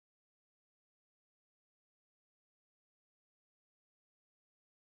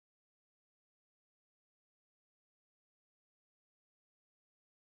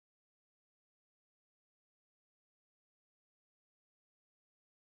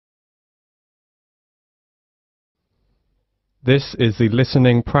This is the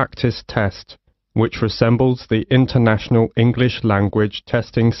listening practice test, which resembles the International English Language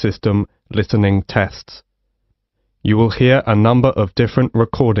Testing System listening tests. You will hear a number of different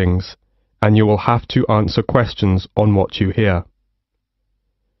recordings, and you will have to answer questions on what you hear.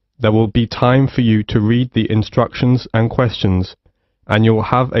 There will be time for you to read the instructions and questions, and you will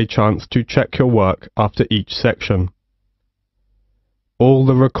have a chance to check your work after each section. All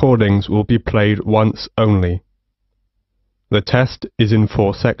the recordings will be played once only. The test is in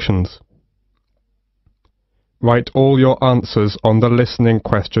 4 sections. Write all your answers on the listening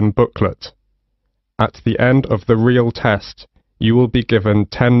question booklet. At the end of the real test, you will be given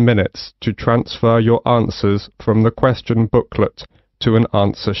 10 minutes to transfer your answers from the question booklet to an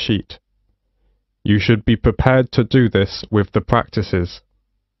answer sheet. You should be prepared to do this with the practices.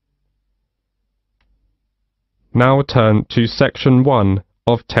 Now turn to Section 1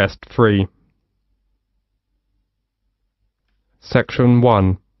 of Test 3. Section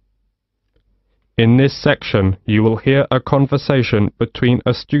 1. In this section, you will hear a conversation between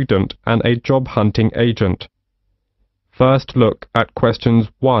a student and a job hunting agent. First look at questions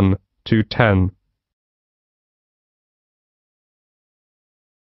 1 to 10.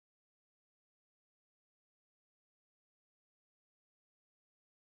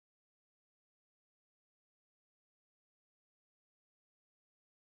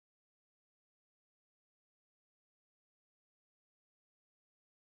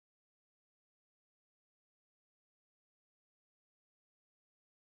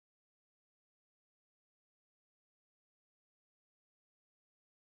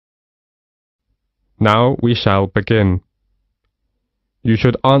 Now we shall begin. You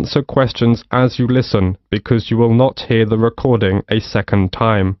should answer questions as you listen because you will not hear the recording a second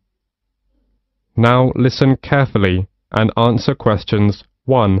time. Now listen carefully and answer questions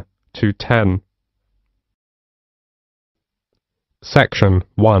 1 to 10. Section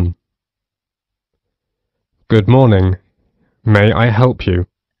 1. Good morning. May I help you?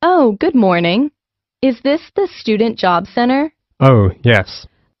 Oh, good morning. Is this the Student Job Center? Oh, yes.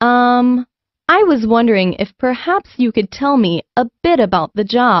 I was wondering if perhaps you could tell me a bit about the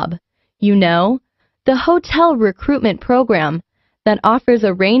job. You know, the hotel recruitment program that offers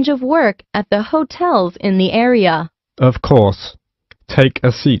a range of work at the hotels in the area. Of course. Take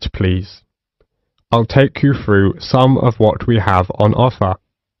a seat, please. I'll take you through some of what we have on offer.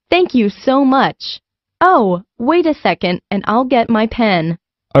 Thank you so much. Oh, wait a second and I'll get my pen.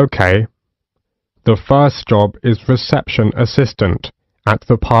 Okay. The first job is reception assistant at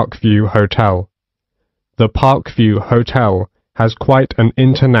the Parkview Hotel. The Parkview Hotel has quite an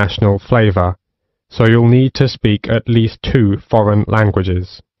international flavor, so you'll need to speak at least 2 foreign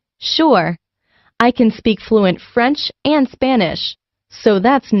languages. Sure. I can speak fluent French and Spanish, so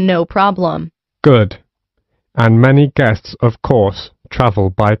that's no problem. Good. And many guests, of course,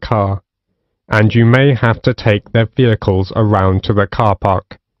 travel by car, and you may have to take their vehicles around to the car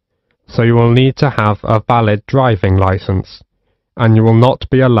park, so you will need to have a valid driving license, and you will not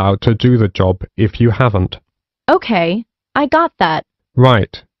be allowed to do the job if you haven't. Okay, I got that.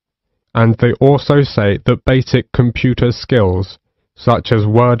 Right. And they also say that basic computer skills, such as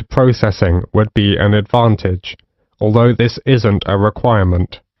word processing, would be an advantage, although this isn't a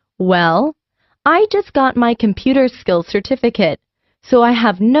requirement. Well, I just got my computer skills certificate, so I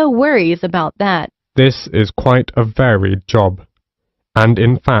have no worries about that. This is quite a varied job. And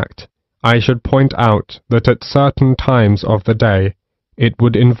in fact, I should point out that at certain times of the day, it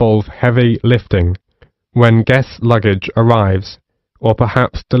would involve heavy lifting when guest luggage arrives, or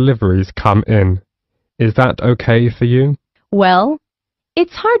perhaps deliveries come in. Is that okay for you? Well,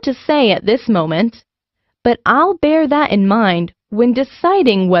 it's hard to say at this moment, but I'll bear that in mind when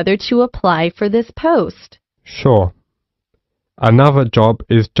deciding whether to apply for this post. Sure. Another job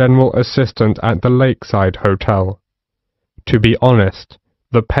is general assistant at the Lakeside Hotel. To be honest,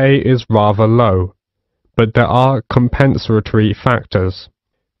 the pay is rather low, but there are compensatory factors.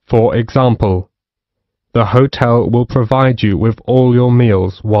 For example, the hotel will provide you with all your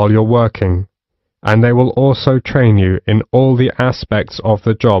meals while you're working, and they will also train you in all the aspects of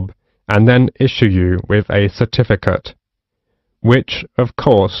the job and then issue you with a certificate, which, of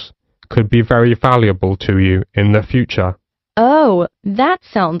course, could be very valuable to you in the future. Oh, that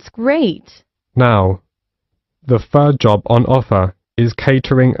sounds great. Now, the third job on offer is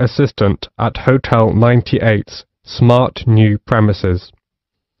catering assistant at Hotel 98's smart new premises.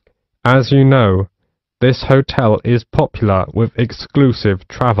 As you know, this hotel is popular with exclusive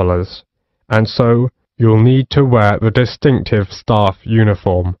travelers, and so you'll need to wear the distinctive staff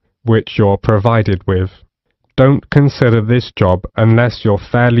uniform, which you're provided with. Don't consider this job unless you're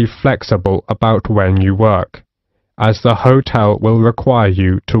fairly flexible about when you work, as the hotel will require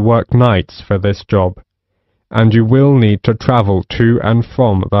you to work nights for this job, and you will need to travel to and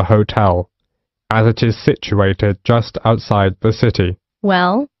from the hotel, as it is situated just outside the city.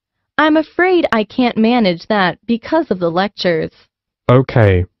 Well, I'm afraid I can't manage that because of the lectures.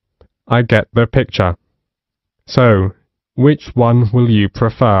 Okay, I get the picture. So, which one will you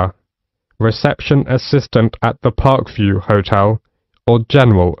prefer? Reception assistant at the Parkview Hotel or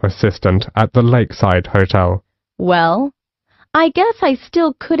general assistant at the Lakeside Hotel? Well, I guess I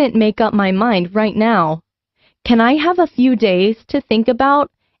still couldn't make up my mind right now. Can I have a few days to think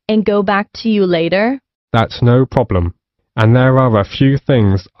about and go back to you later? That's no problem, and there are a few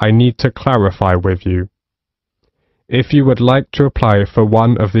things I need to clarify with you. If you would like to apply for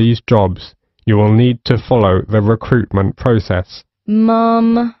one of these jobs, you will need to follow the recruitment process.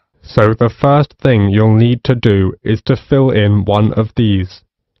 Mum. So the first thing you'll need to do is to fill in one of these,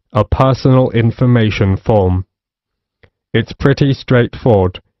 a personal information form. It's pretty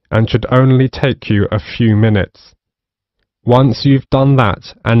straightforward and should only take you a few minutes. Once you've done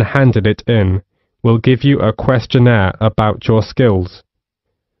that and handed it in, we'll give you a questionnaire about your skills.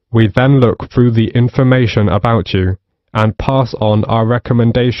 We then look through the information about you and pass on our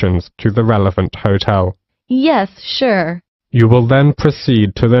recommendations to the relevant hotel. Yes, sure. You will then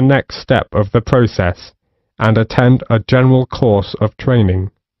proceed to the next step of the process and attend a general course of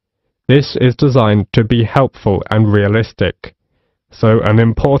training. This is designed to be helpful and realistic, so an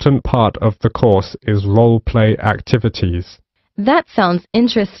important part of the course is role-play activities. That sounds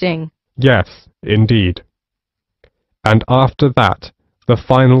interesting. Yes, indeed. And after that, the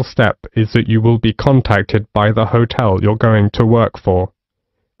final step is that you will be contacted by the hotel you're going to work for,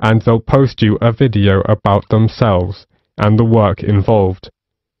 and they'll post you a video about themselves and the work involved.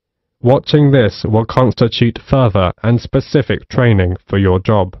 Watching this will constitute further and specific training for your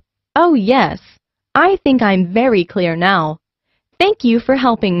job. Oh yes, I think I'm very clear now. Thank you for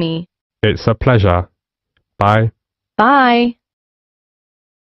helping me. It's a pleasure. Bye. Bye.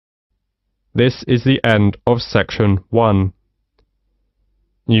 This is the end of section 1.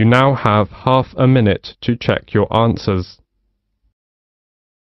 You now have half a minute to check your answers.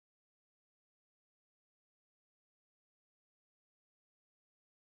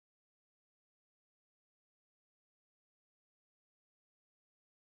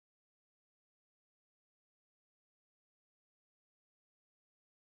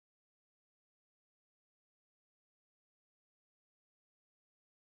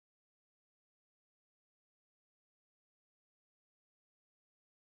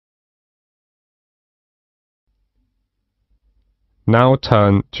 Now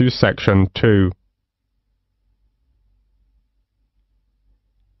turn to section 2.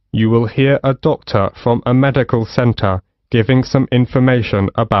 You will hear a doctor from a medical centre giving some information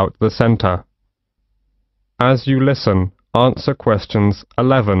about the centre. As you listen, answer questions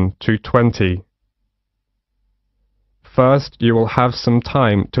 11 to 20. First, you will have some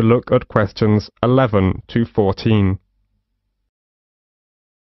time to look at questions 11 to 14.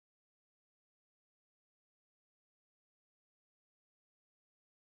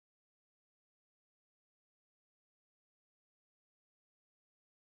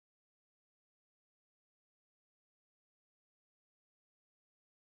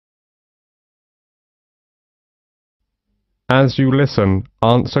 As you listen,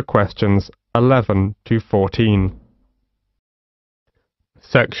 answer questions 11 to 14.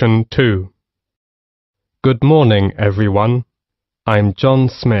 Section 2. Good morning, everyone. I'm John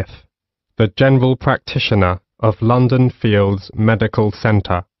Smith, the General Practitioner of London Fields Medical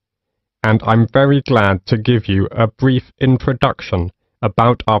Centre, and I'm very glad to give you a brief introduction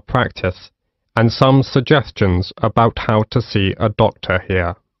about our practice and some suggestions about how to see a doctor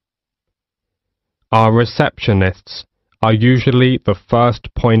here. Our receptionists are usually the first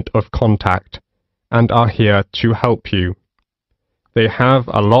point of contact and are here to help you. They have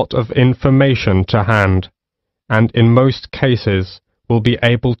a lot of information to hand and in most cases will be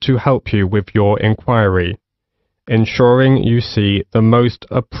able to help you with your inquiry, ensuring you see the most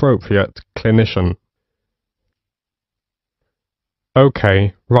appropriate clinician.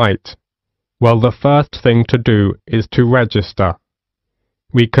 Okay, right. Well, the first thing to do is to register.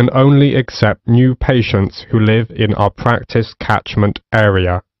 We can only accept new patients who live in our practice catchment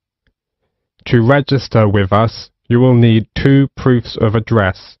area. To register with us, you will need 2 proofs of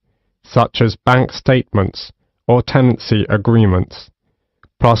address, such as bank statements or tenancy agreements,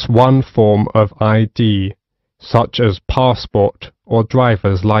 plus 1 form of ID, such as passport or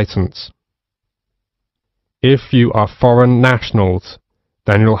driver's license. If you are foreign nationals,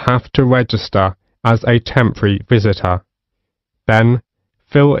 then you'll have to register as a temporary visitor. Then,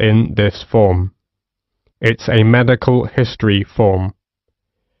 fill in this form. It's a medical history form.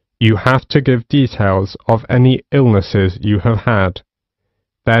 You have to give details of any illnesses you have had.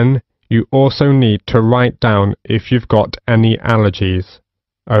 Then you also need to write down if you've got any allergies.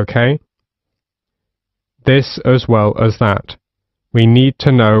 Okay? This as well as that. We need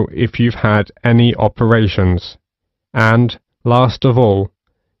to know if you've had any operations. And, last of all,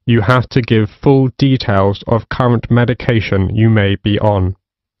 you have to give full details of current medication you may be on.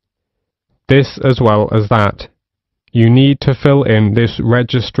 This as well as that. You need to fill in this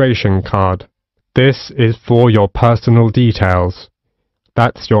registration card. This is for your personal details.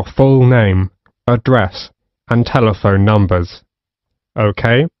 That's your full name, address, and telephone numbers.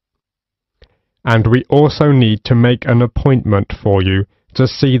 Okay? And we also need to make an appointment for you to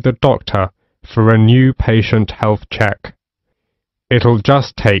see the doctor for a new patient health check. It'll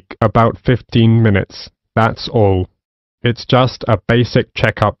just take about 15 minutes, that's all. It's just a basic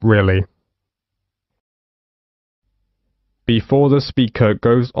checkup really. Before the speaker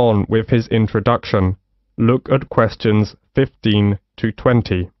goes on with his introduction, look at questions 15 to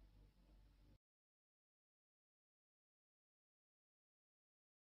 20.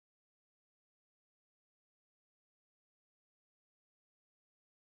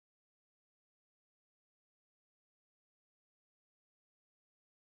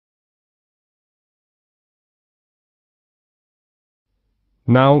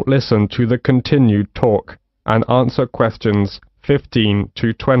 Now listen to the continued talk and answer questions 15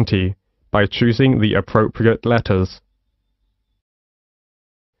 to 20 by choosing the appropriate letters.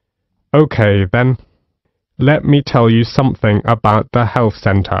 Okay then, let me tell you something about the health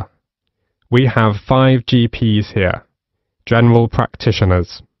centre. We have 5 GPs here, general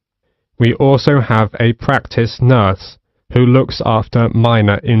practitioners. We also have a practice nurse who looks after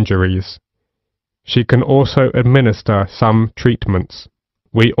minor injuries. She can also administer some treatments.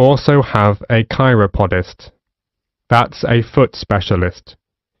 We also have a chiropodist. That's a foot specialist.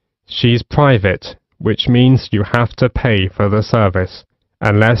 She's private, which means you have to pay for the service,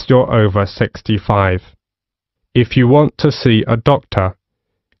 unless you're over 65. If you want to see a doctor,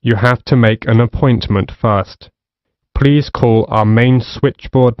 you have to make an appointment first. Please call our main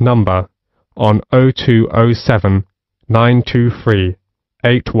switchboard number on 0207 923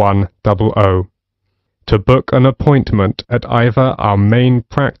 8100 to book an appointment at either our main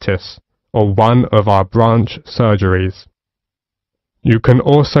practice or one of our branch surgeries. You can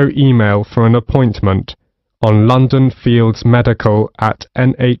also email for an appointment on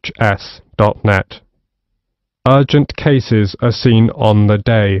londonfieldsmedical@nhs.net. Urgent cases are seen on the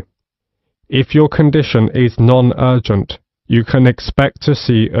day. If your condition is non-urgent, you can expect to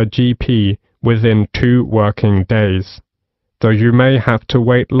see a GP within 2 working days, though you may have to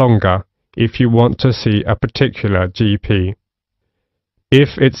wait longer if you want to see a particular GP.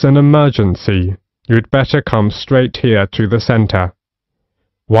 If it's an emergency, you'd better come straight here to the centre.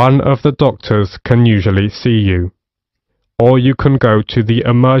 One of the doctors can usually see you. Or you can go to the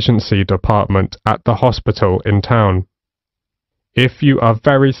emergency department at the hospital in town. If you are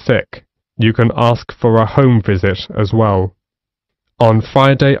very sick, you can ask for a home visit as well. On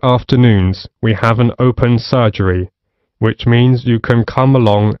Friday afternoons, we have an open surgery, which means you can come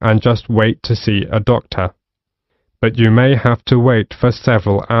along and just wait to see a doctor. But you may have to wait for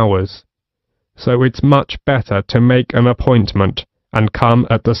several hours. So it's much better to make an appointment and come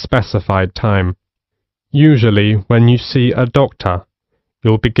at the specified time. Usually, when you see a doctor,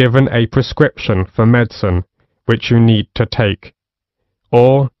 you'll be given a prescription for medicine, which you need to take.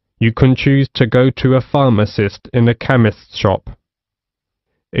 Or you can choose to go to a pharmacist in a chemist's shop.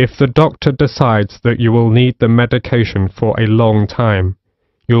 If the doctor decides that you will need the medication for a long time,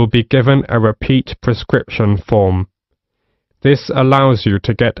 you will be given a repeat prescription form. This allows you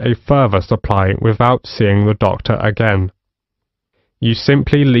to get a further supply without seeing the doctor again. You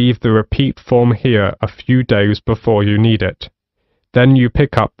simply leave the repeat form here a few days before you need it. Then you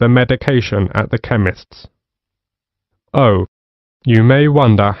pick up the medication at the chemist's. Oh, you may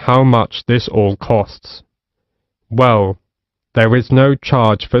wonder how much this all costs. Well, there is no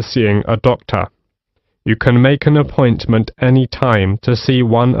charge for seeing a doctor. You can make an appointment any time to see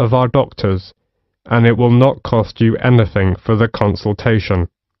one of our doctors, and it will not cost you anything for the consultation.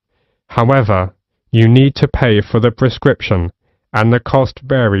 However, you need to pay for the prescription, and the cost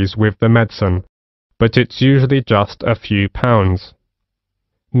varies with the medicine, but it's usually just a few pounds.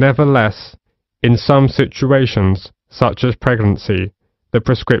 Nevertheless, in some situations, such as pregnancy, the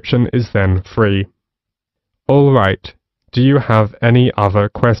prescription is then free. All right, do you have any other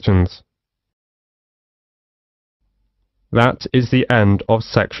questions? That is the end of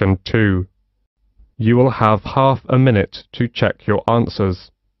section 2. You will have half a minute to check your answers.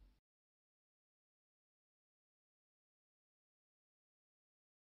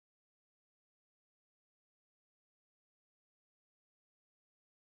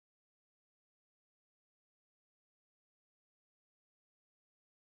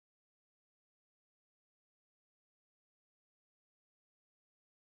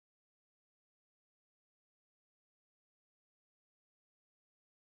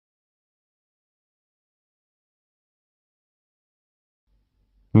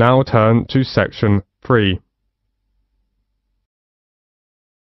 Now turn to Section 3.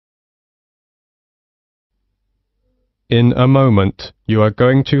 In a moment, you are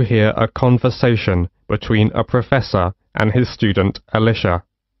going to hear a conversation between a professor and his student Alicia.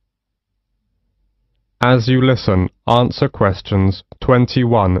 As you listen, answer questions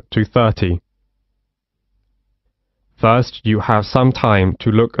 21 to 30. First, you have some time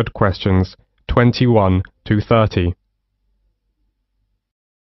to look at questions 21 to 30.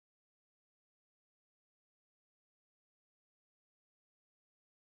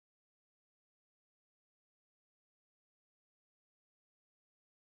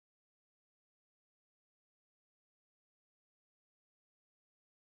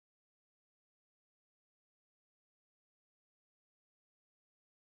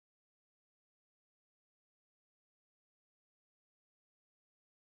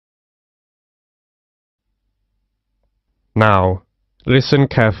 Now, listen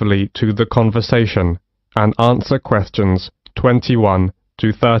carefully to the conversation and answer questions 21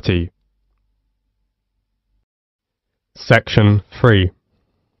 to 30. Section 3.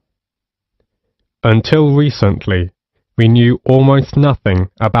 Until recently, we knew almost nothing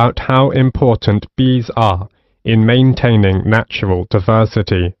about how important bees are in maintaining natural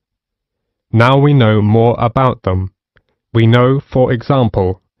diversity. Now we know more about them. We know, for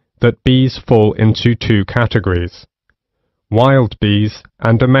example, that bees fall into two categories: wild bees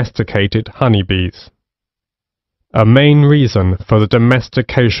and domesticated honeybees. A main reason for the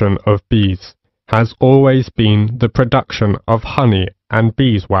domestication of bees has always been the production of honey and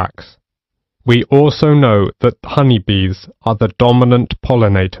beeswax. We also know that honeybees are the dominant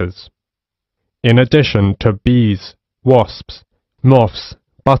pollinators. In addition to bees, wasps, moths,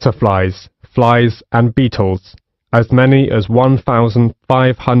 butterflies, flies and beetles, as many as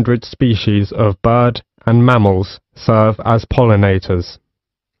 1,500 species of bird and mammals serve as pollinators.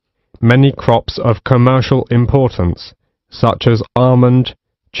 Many crops of commercial importance, such as almond,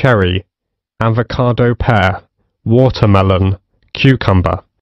 cherry, avocado pear, watermelon, cucumber,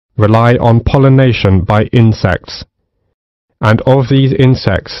 rely on pollination by insects, and of these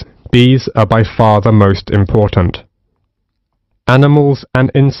insects, bees are by far the most important. Animals and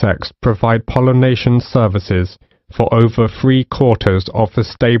insects provide pollination services for over 3/4 of the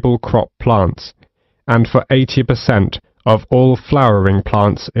stable crop plants, and for 80% of all flowering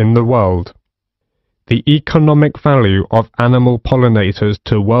plants in the world. The economic value of animal pollinators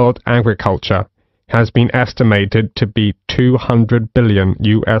to world agriculture has been estimated to be $200 billion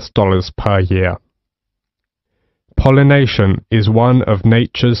per year. Pollination is one of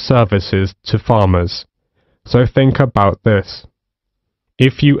nature's services to farmers, so think about this.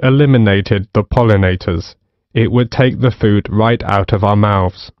 If you eliminated the pollinators, it would take the food right out of our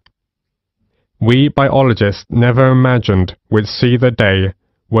mouths. We biologists never imagined we'd see the day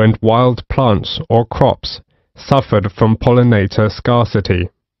when wild plants or crops suffered from pollinator scarcity.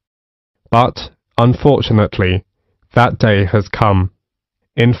 But, unfortunately, that day has come.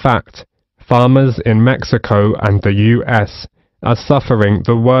 In fact, farmers in Mexico and the US are suffering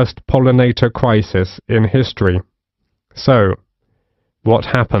the worst pollinator crisis in history. So, what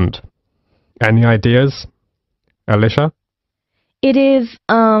happened? Any ideas? Alicia? It is,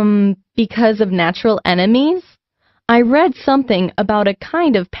 because of natural enemies? I read something about a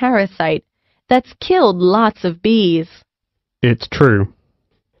kind of parasite that's killed lots of bees. It's true.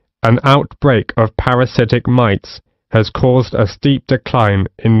 An outbreak of parasitic mites has caused a steep decline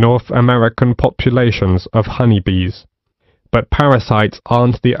in North American populations of honeybees. But parasites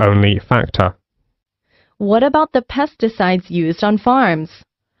aren't the only factor. What about the pesticides used on farms?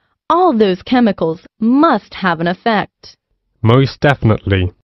 All those chemicals must have an effect. Most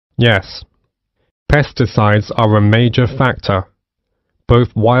definitely, yes. Pesticides are a major factor.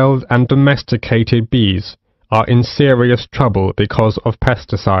 Both wild and domesticated bees are in serious trouble because of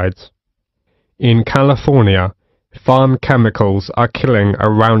pesticides. In California, farm chemicals are killing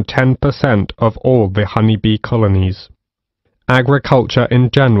around 10% of all the honeybee colonies. Agriculture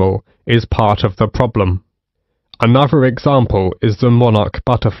in general is part of the problem. Another example is the monarch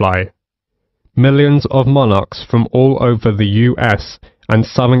butterfly. Millions of monarchs from all over the US and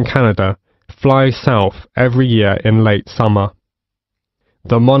southern Canada fly south every year in late summer.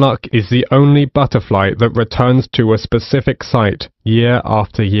 The monarch is the only butterfly that returns to a specific site year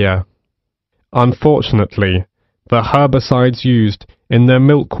after year. Unfortunately, the herbicides used in the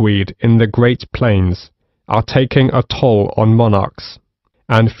milkweed in the Great Plains are taking a toll on monarchs,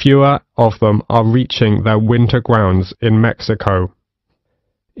 and fewer of them are reaching their winter grounds in Mexico.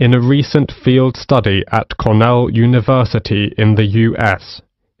 In a recent field study at Cornell University in the US,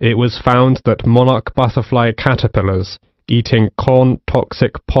 it was found that monarch butterfly caterpillars eating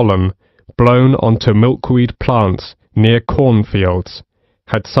corn-toxic pollen blown onto milkweed plants near cornfields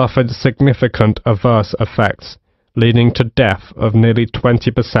had suffered significant adverse effects, leading to death of nearly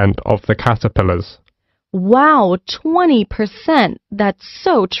 20% of the caterpillars. Wow, 20%! That's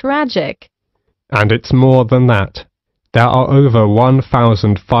so tragic. And it's more than that. There are over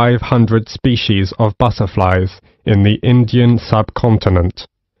 1,500 species of butterflies in the Indian subcontinent,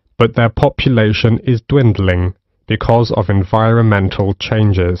 but their population is dwindling because of environmental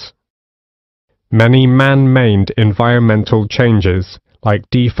changes. Many man-made environmental changes like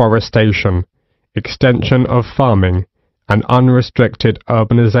deforestation, extension of farming, and unrestricted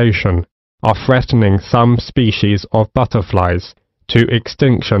urbanization are threatening some species of butterflies to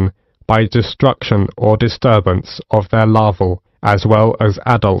extinction by destruction or disturbance of their larval as well as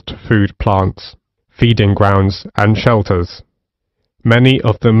adult food plants, feeding grounds and shelters. Many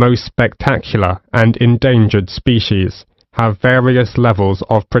of the most spectacular and endangered species have various levels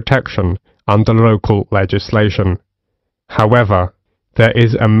of protection under local legislation. However, there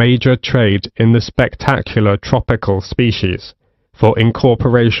is a major trade in the spectacular tropical species for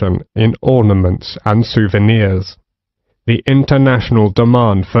incorporation in ornaments and souvenirs. The international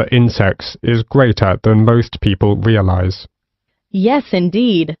demand for insects is greater than most people realize. Yes,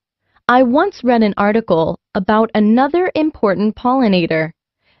 indeed. I once read an article about another important pollinator,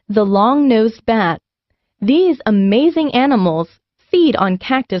 the long-nosed bat. These amazing animals feed on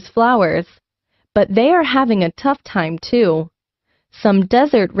cactus flowers, but they are having a tough time too. Some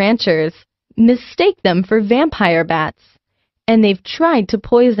desert ranchers mistake them for vampire bats, and they've tried to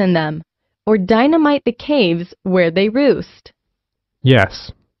poison them or dynamite the caves where they roost.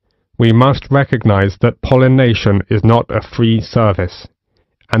 Yes, we must recognize that pollination is not a free service,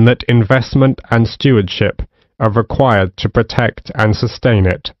 and that investment and stewardship are required to protect and sustain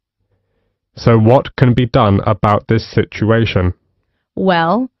it. So what can be done about this situation?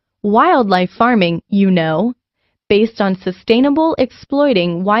 Well, wildlife farming, based on sustainable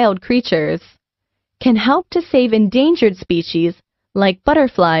exploiting wild creatures, can help to save endangered species like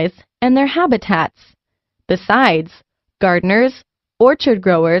butterflies and their habitats. Besides, gardeners, orchard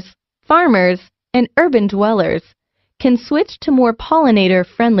growers, farmers, and urban dwellers can switch to more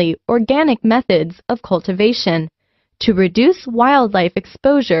pollinator-friendly organic methods of cultivation to reduce wildlife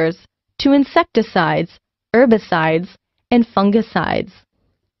exposures to insecticides, herbicides, and fungicides.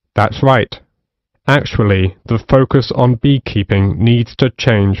 That's right. Actually, the focus on beekeeping needs to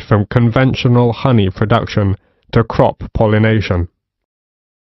change from conventional honey production to crop pollination.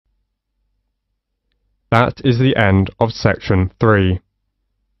 That is the end of section 3.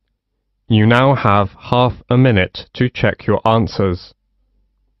 You now have half a minute to check your answers.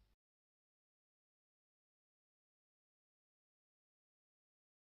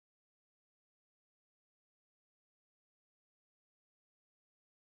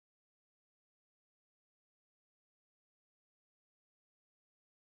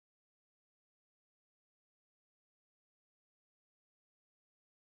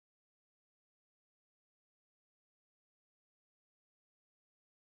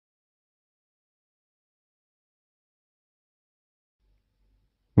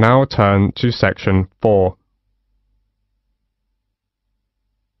 Now turn to section 4.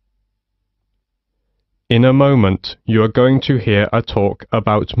 In a moment, you are going to hear a talk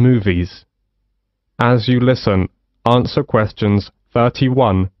about movies. As you listen, answer questions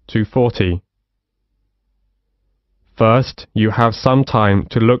 31 to 40. First, you have some time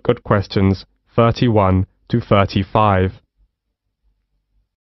to look at questions 31 to 35.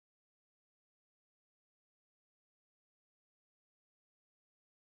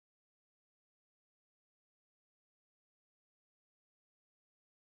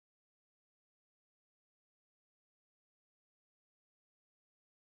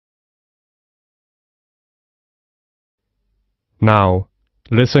 Now,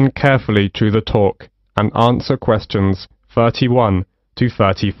 listen carefully to the talk and answer questions 31 to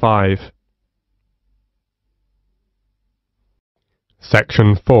 35.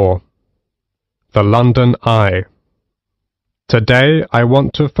 Section 4. The London Eye. Today I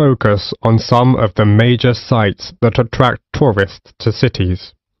want to focus on some of the major sites that attract tourists to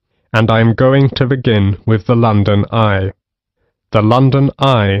cities, and I am going to begin with the London Eye. The London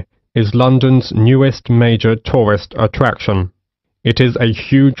Eye is London's newest major tourist attraction. It is a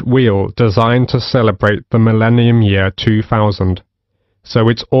huge wheel designed to celebrate the millennium year 2000, so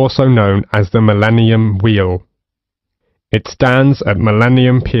it's also known as the Millennium Wheel. It stands at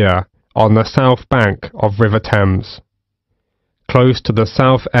Millennium Pier on the south bank of River Thames, close to the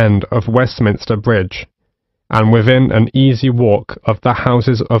south end of Westminster Bridge, and within an easy walk of the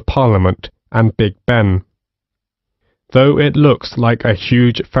Houses of Parliament and Big Ben. Though it looks like a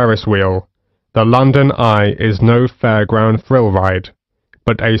huge Ferris wheel, the London Eye is no fairground thrill ride,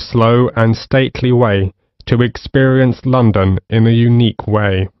 but a slow and stately way to experience London in a unique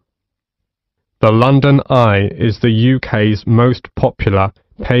way. The London Eye is the UK's most popular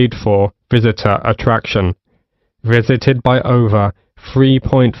paid-for visitor attraction, visited by over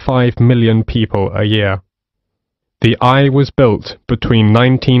 3.5 million people a year. The Eye was built between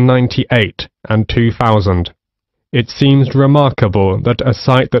 1998 and 2000. It seems remarkable that a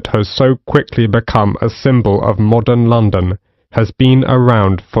site that has so quickly become a symbol of modern London has been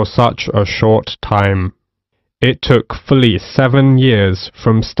around for such a short time. It took fully 7 years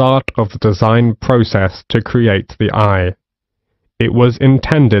from start of the design process to create the Eye. It was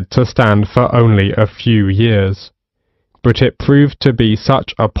intended to stand for only a few years, but it proved to be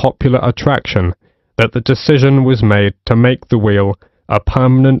such a popular attraction that the decision was made to make the wheel a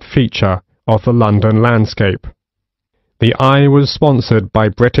permanent feature of the London landscape. The Eye was sponsored by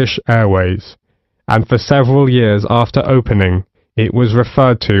British Airways, and for several years after opening, it was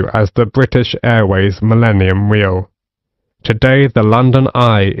referred to as the British Airways Millennium Wheel. Today the London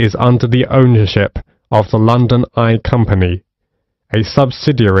Eye is under the ownership of the London Eye Company, a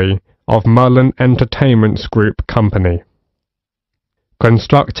subsidiary of Merlin Entertainments Group Company.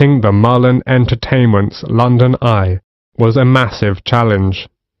 Constructing the Merlin Entertainments London Eye was a massive challenge.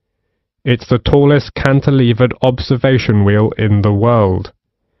 It's the tallest cantilevered observation wheel in the world,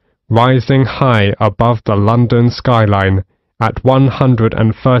 rising high above the London skyline at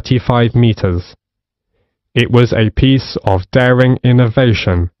 135 meters. It was a piece of daring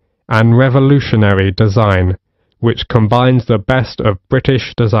innovation and revolutionary design which combines the best of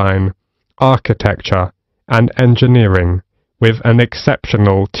British design, architecture, and engineering with an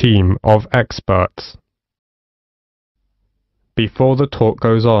exceptional team of experts. Before the talk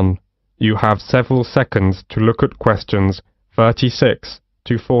goes on, you have several seconds to look at questions 36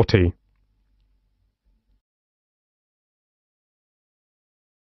 to 40.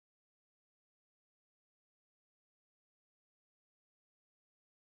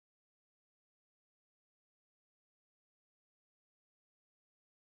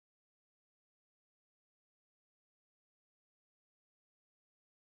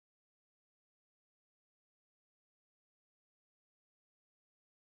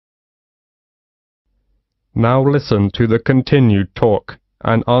 Now listen to the continued talk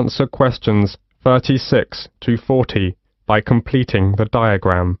and answer questions 36 to 40 by completing the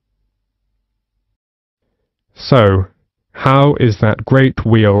diagram. So, how is that great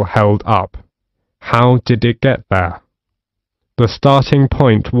wheel held up? How did it get there? The starting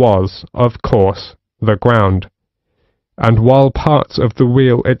point was, of course, the ground, and while parts of the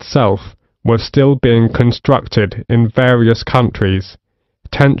wheel itself were still being constructed in various countries,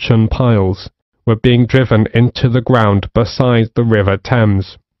 tension piles were being driven into the ground beside the River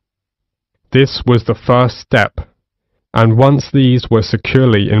Thames. This was the first step, and once these were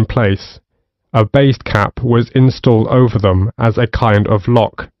securely in place, a base cap was installed over them as a kind of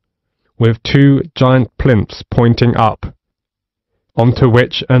lock, with 2 giant plinths pointing up, onto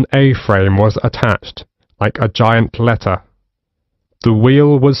which an A-frame was attached, like a giant letter. The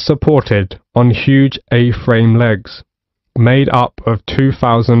wheel was supported on huge A-frame legs, made up of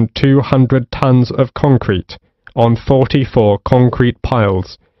 2,200 tons of concrete on 44 concrete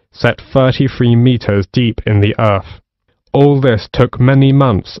piles set 33 meters deep in the earth. All this took many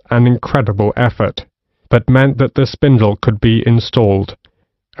months and incredible effort, but meant that the spindle could be installed,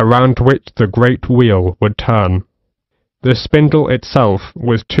 around which the great wheel would turn. The spindle itself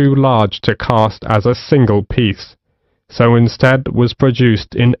was too large to cast as a single piece, so instead was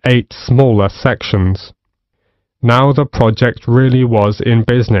produced in 8 smaller sections. Now the project really was in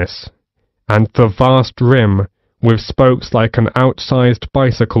business, and the vast rim, with spokes like an outsized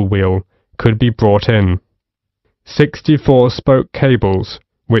bicycle wheel, could be brought in. 64 spoke cables,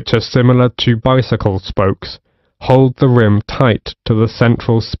 which are similar to bicycle spokes, hold the rim tight to the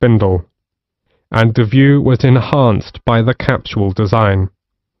central spindle, and the view was enhanced by the capsule design.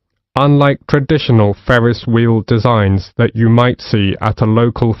 Unlike traditional Ferris wheel designs that you might see at a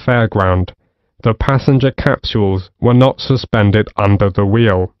local fairground, the passenger capsules were not suspended under the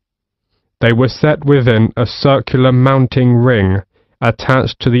wheel. They were set within a circular mounting ring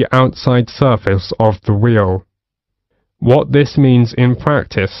attached to the outside surface of the wheel. What this means in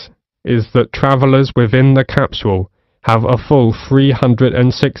practice is that travellers within the capsule have a full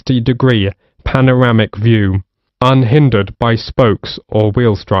 360-degree panoramic view, unhindered by spokes or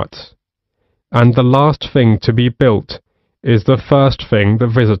wheel struts. And the last thing to be built is the first thing the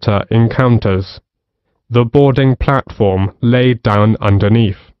visitor encounters, the boarding platform laid down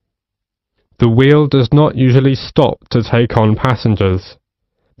underneath. The wheel does not usually stop to take on passengers.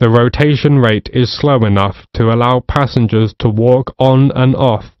 The rotation rate is slow enough to allow passengers to walk on and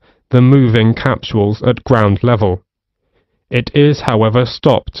off the moving capsules at ground level. It is, however,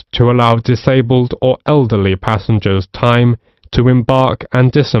 stopped to allow disabled or elderly passengers time to embark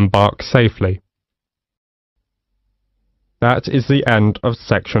and disembark safely. That is the end of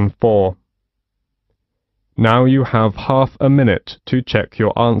section 4. Now you have half a minute to check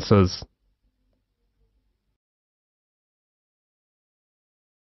your answers.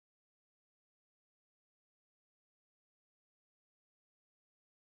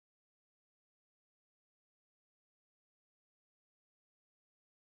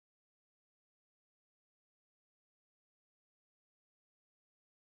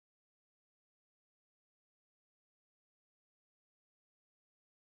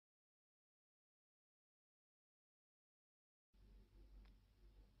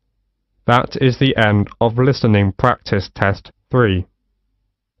 That is the end of listening practice test 3.